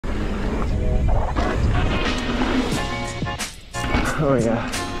Oh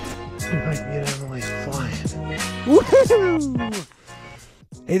yeah. You might be Emily flying. Woohoo!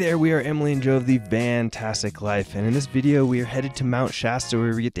 Hey there, we are Emily and Joe of the Fantastic Life, and in this video we are headed to Mount Shasta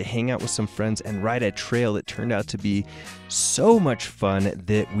where we get to hang out with some friends and ride a trail that turned out to be so much fun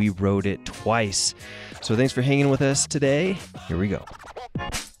that we rode it twice. So thanks for hanging with us today. Here we go.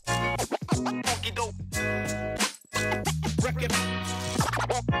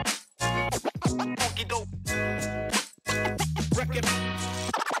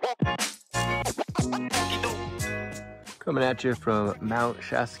 Coming at you from Mount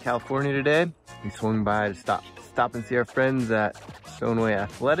Shasta, California today. We swung by to stop and see our friends at StoneWay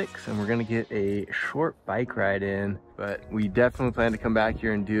Athletics, and we're gonna get a short bike ride in, but we definitely plan to come back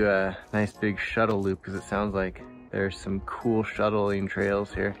here and do a nice big shuttle loop because it sounds like there's some cool shuttling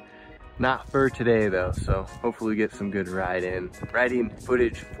trails here. Not for today though, so hopefully we get some good riding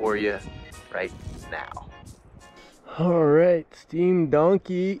footage for you right now. All right, Steam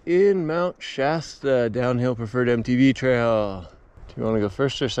Donkey in Mount Shasta, downhill preferred MTB trail. Do you want to go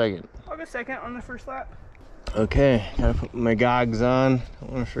first or second? I'll go second on the first lap. Okay, gotta put my gogs on.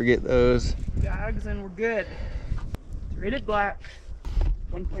 Don't want to forget those. Gogs and we're good. It's rated black,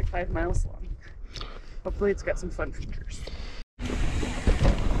 1.5 miles long. Hopefully it's got some fun features.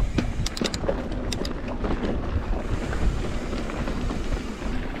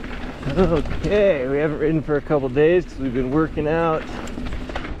 Okay, we haven't ridden for a couple days because we've been working out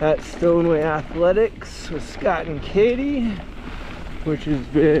at StoneWay Athletics with Scott and Katie, which has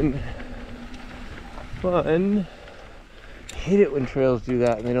been fun. I hate it when trails do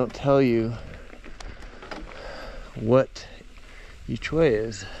that and they don't tell you what each way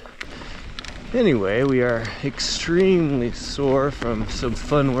is. Anyway, we are extremely sore from some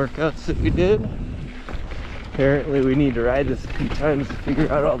fun workouts that we did. Apparently we need to ride this a few times to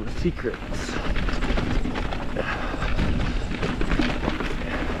figure out all the secrets.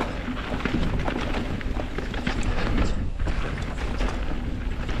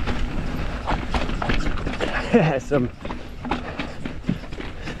 Some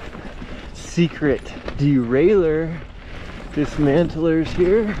secret derailleur dismantlers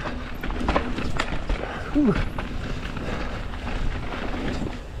here. Whew.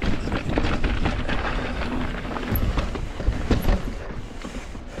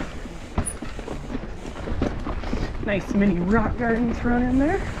 Nice mini rock garden thrown in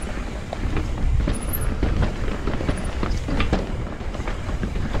there.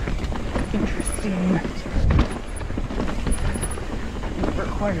 Interesting.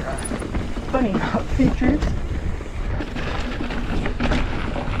 Require bunny hop features.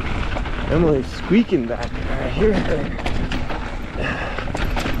 Emily's squeaking back there. I hear her.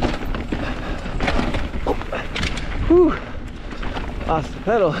 Whew. Lost the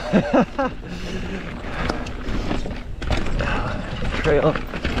pedal. Trail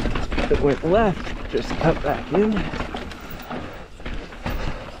that went left just cut back in.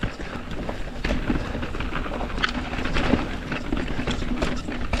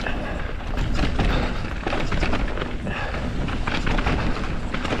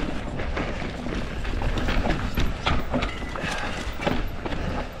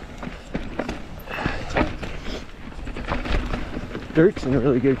 Dirt's in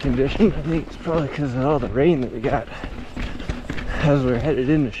really good condition. I think it's probably because of all the rain that we got as we were headed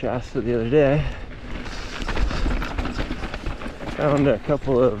into Shasta the other day. Found a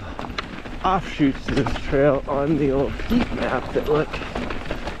couple of offshoots to this trail on the old heat map that look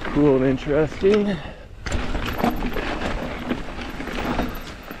cool and interesting.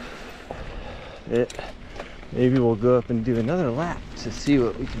 Maybe we'll go up and do another lap to see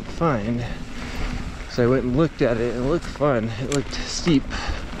what we can find. So I went and looked at it and it looked fun. It looked steep,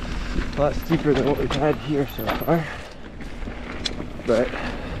 a lot steeper than what we've had here so far. But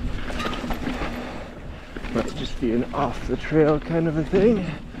might just be an off the trail kind of a thing.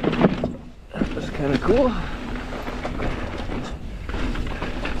 That was kind of cool.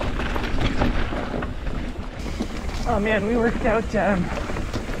 Oh man, we worked out, I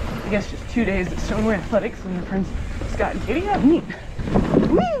guess just 2 days at StoneWay Athletics with my friends Scott and Katie. Oh, neat.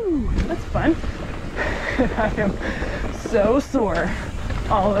 Woo! That's fun. I am so sore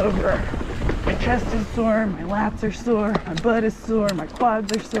all over. My chest is sore, my lats are sore, my butt is sore, my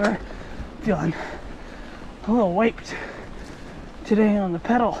quads are sore. Feeling a little wiped today on the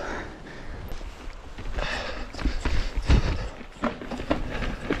pedal.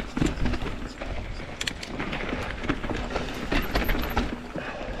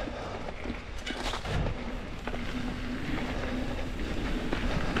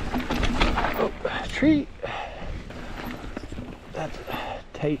 Oh, tree. That's a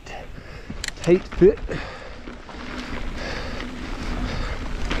tight fit.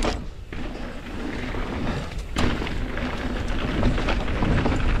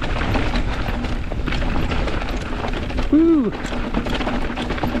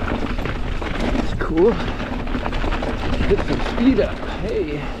 cool. Get some speed up.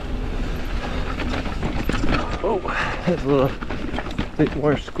 Hey. Oh, that's a little bit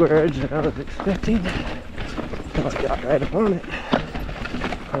more square edge than I was expecting. Oh, I got right up on it.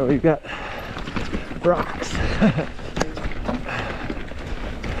 Oh, we've got rocks.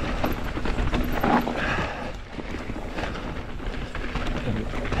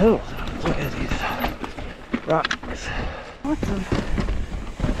 Hills. Look at these rocks. Lots of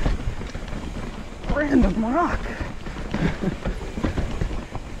random rock.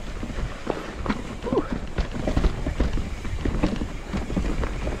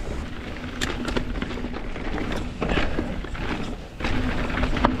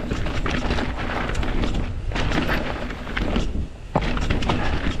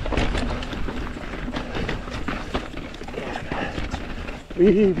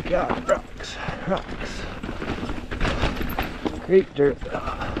 We've got rocks. Great dirt.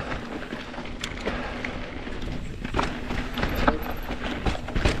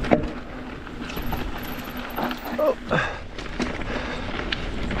 Oh.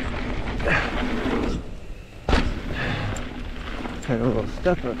 Had a little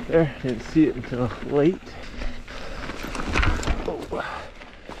step up there. Didn't see it until late. Oh.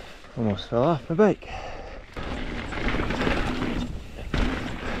 Almost fell off my bike.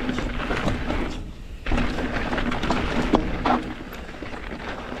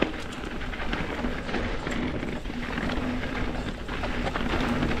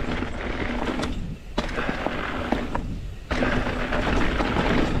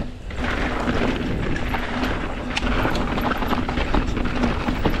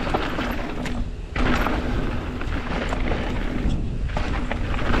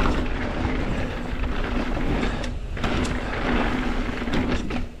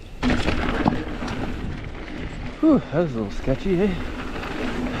 Whew, that was a little sketchy, eh?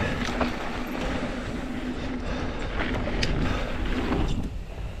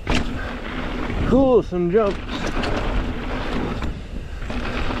 Cool, some jumps.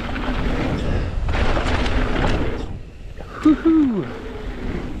 Woohoo!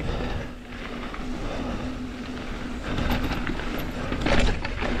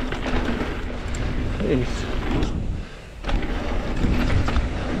 Nice.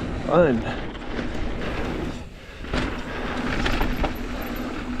 Fun.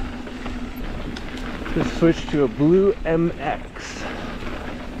 Just switch to a blue MX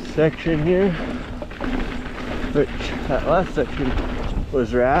section here, which that last section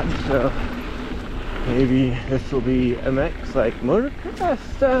was wrapped, so maybe this will be MX like motocross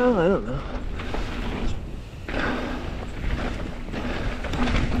style, I don't know.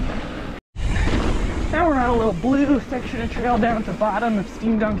 Now we're on a little blue section of trail down at the bottom of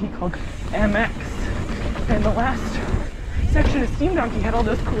Steam Donkey called MX, and the last section of Steam Donkey had all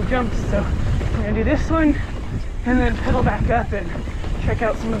those cool jumps, so we're gonna do this one and then pedal back up and check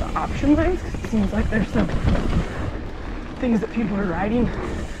out some of the option lines, because it seems like there's some things that people are riding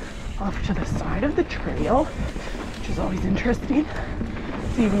off to the side of the trail, which is always interesting.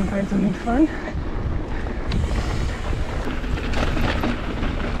 See if we can find something fun.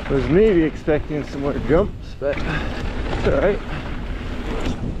 I was maybe expecting some more jumps, but it's alright.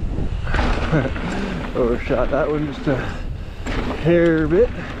 Overshot that one just a hair bit.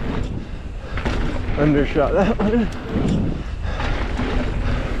 Undershot that one.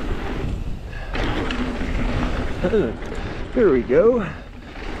 Here we go.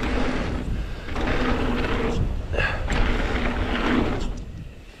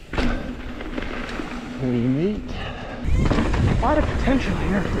 We meet. A lot of potential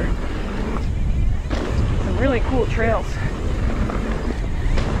here for some really cool trails.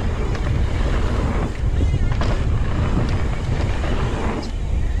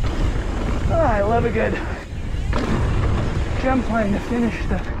 Oh, I love a good jump line to finish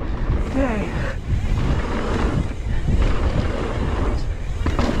the day.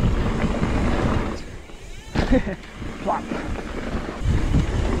 Plop.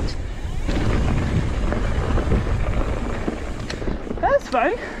 That's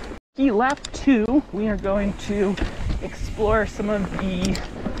fun. Lap 2, we are going to explore some of the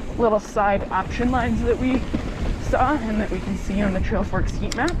little side option lines that we saw and that we can see on the Trail Forks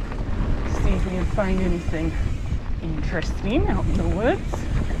heat map. See if we can find anything interesting out in the woods.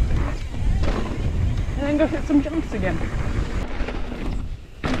 And then go hit some jumps again.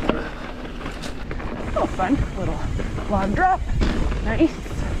 Oh, fun. Little log drop. Nice.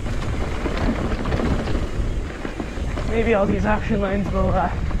 Maybe all these option lines will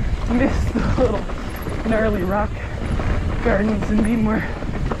miss the little gnarly rock gardens and be more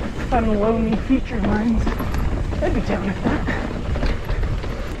fun, loamy feature lines. I'd be down with that.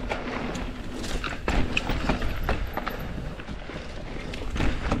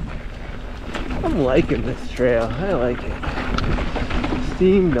 I'm liking this trail. I like it.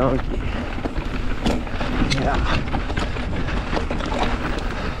 Steam donkey. Yeah.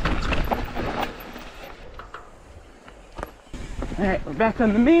 Alright, we're back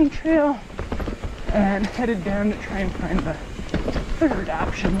on the main trail and headed down to try and find the third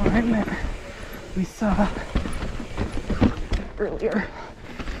option line that we saw earlier.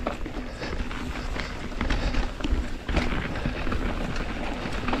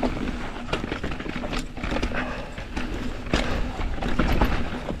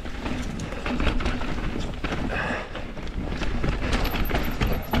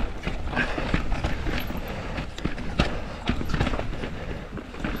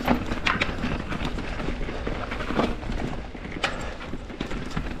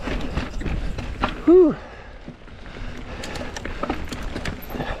 Whew.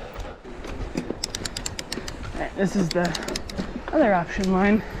 Alright, this is the other option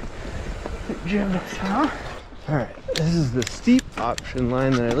line that Joe saw. Alright, this is the steep option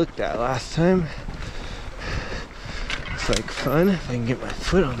line that I looked at last time. Looks like fun if I can get my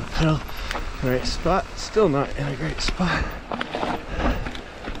foot on the pedal in the right spot. Still not in a great spot.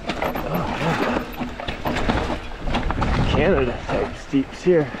 Oh yeah. Canada type steeps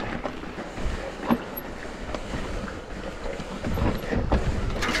here.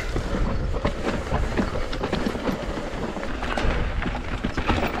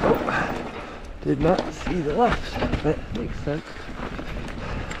 Did not see the left, but makes sense.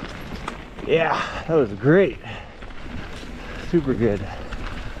 Yeah, that was great. Super good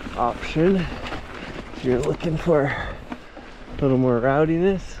option. If you're looking for a little more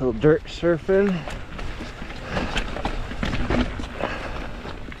rowdiness, a little dirt surfing.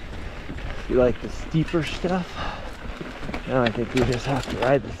 If you like the steeper stuff, now I think we just have to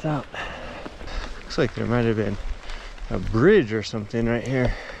ride this out. Looks like there might have been a bridge or something right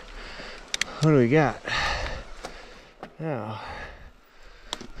here. What do we got now?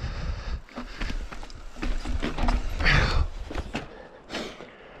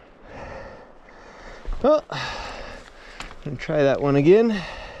 Well, I'm gonna try that one again.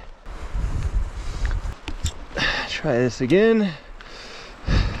 Try this again.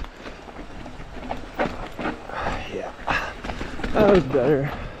 Yeah, that was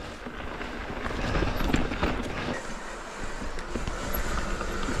better.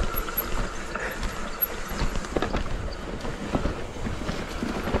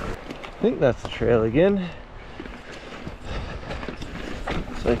 I think that's the trail again.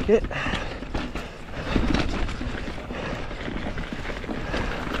 Looks like it.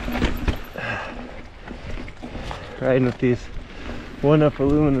 Riding with these 1-up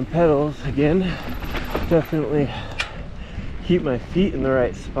aluminum pedals again. Definitely keep my feet in the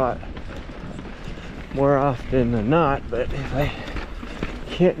right spot more often than not, but if I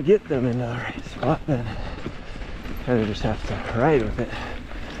can't get them in the right spot, then I kind of just have to ride with it.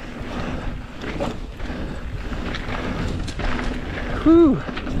 Whew.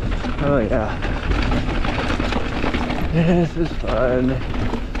 Oh yeah. This is fun.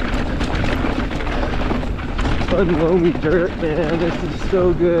 Fun loamy dirt, man. This is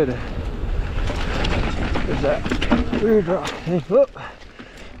so good. There's that weird rock thing. Oh,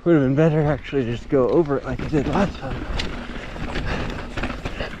 would have been better actually just go over it like I did last time.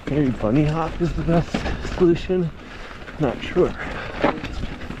 Maybe bunny hop is the best solution. Not sure.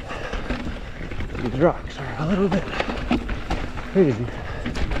 These rocks are a little bit crazy.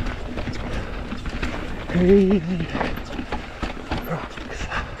 Crazy rocks.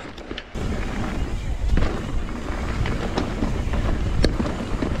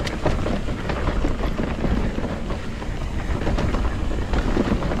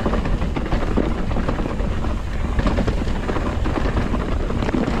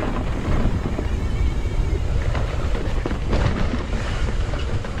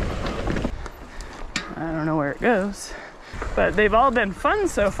 I don't know where it goes, but they've all been fun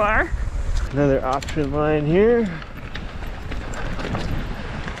so far. Another option line here.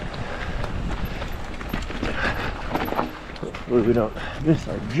 Hopefully we don't miss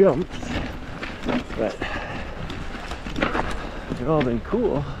our jumps, but they've all been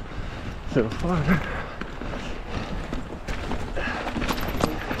cool so far.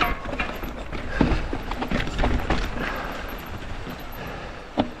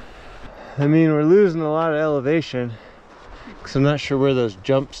 I mean, we're losing a lot of elevation, because I'm not sure where those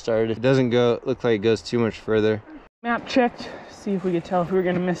jumps started. It doesn't look like it goes too much further. Map checked, see if we could tell if we were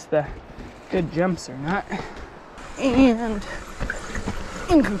gonna miss the good jumps or not. And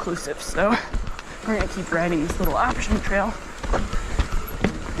inconclusive, so we're gonna keep riding this little option trail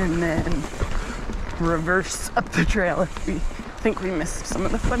and then reverse up the trail if we think we missed some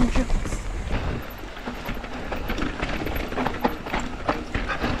of the fun jumps.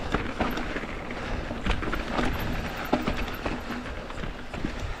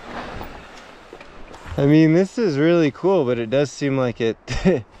 I mean, this is really cool, but it does seem like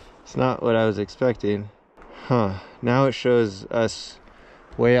it's not what I was expecting. Huh, now it shows us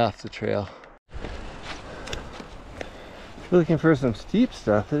way off the trail. If you're looking for some steep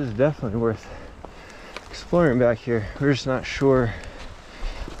stuff, this is definitely worth exploring back here. We're just not sure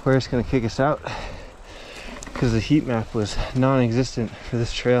where it's gonna kick us out because the heat map was non-existent for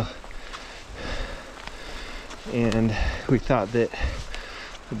this trail. And we thought that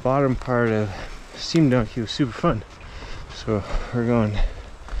the bottom part of Steam Donkey was super fun. So we're going to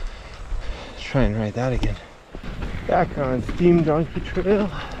try and ride that again. Back on Steam Donkey Trail.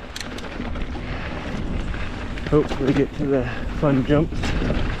 Hopefully get to the fun jumps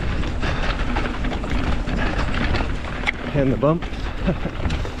and the bumps.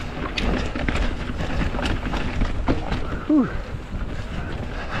 Whew.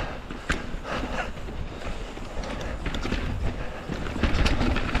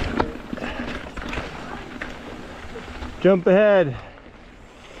 Jump ahead.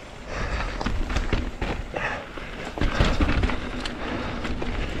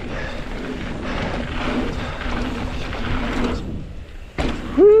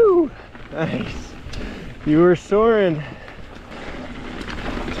 Woo! Nice. You were soaring.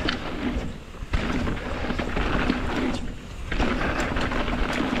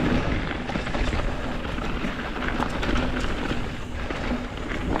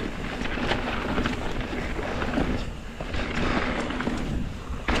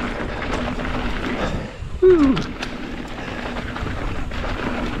 Woo.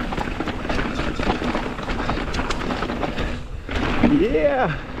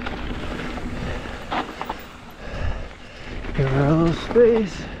 Yeah. Give her a little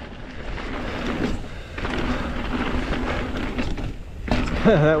space.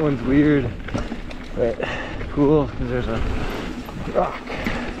 That one's weird, but cool because there's a rock.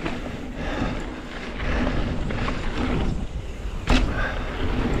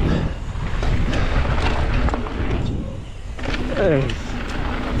 Nice.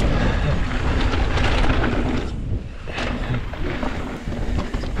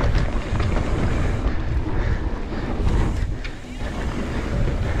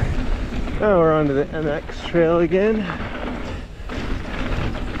 Now we're onto the MX trail again.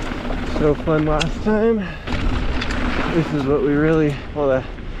 So fun last time. This is what we really, well, the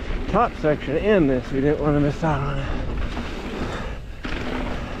top section and this, we didn't want to miss out on it.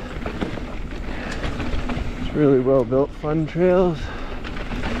 It's really well built, fun trails.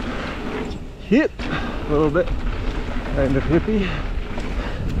 Hip, a little bit, kind of hippie.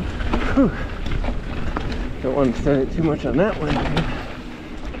 Whew. Don't want to set it too much on that one.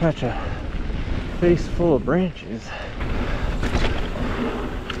 Catch a face full of branches.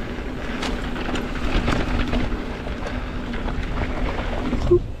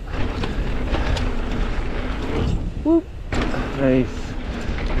 Whoop. Whoop. Nice.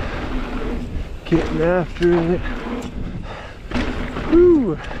 Getting after it.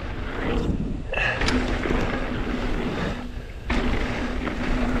 Woo.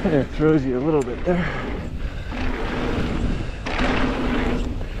 Kind of throws you a little bit there.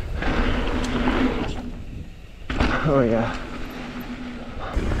 Oh yeah.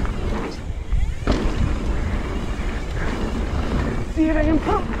 See if I can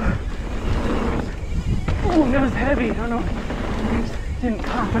pump. Oh, that was heavy. I don't know. I just didn't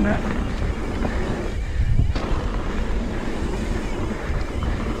pop enough.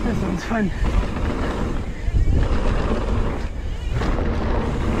 This one's fun.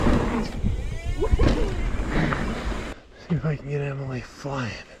 See if I can get Emily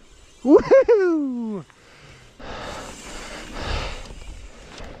flying. Woohoo!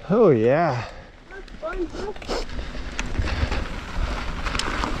 Oh yeah. That's fun, huh?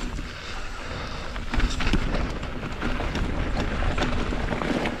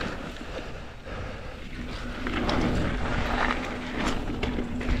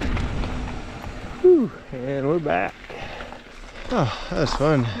 Whew, and we're back. Oh, that was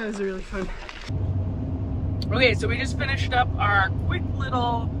fun. That was really fun. Okay, so we just finished up our quick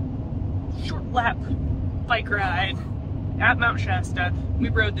little short lap bike ride at Mount Shasta. We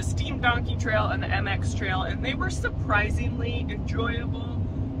rode the Steam Donkey Trail and the MX Trail, and they were surprisingly enjoyable.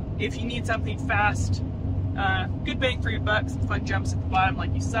 If you need something fast, good bang for your buck, some fun jumps at the bottom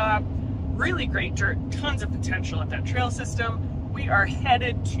like you saw. Really great dirt, tons of potential at that trail system. We are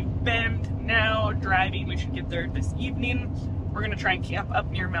headed to Bend now, driving. We should get there this evening. We're gonna try and camp up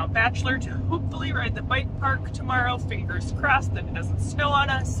near Mount Bachelor to hopefully ride the bike park tomorrow. Fingers crossed that it doesn't snow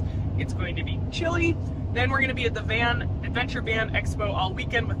on us. It's going to be chilly. Then we're gonna be at the Adventure Van Expo all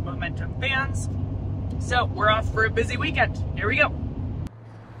weekend with Momentum Vans. So we're off for a busy weekend. Here we go.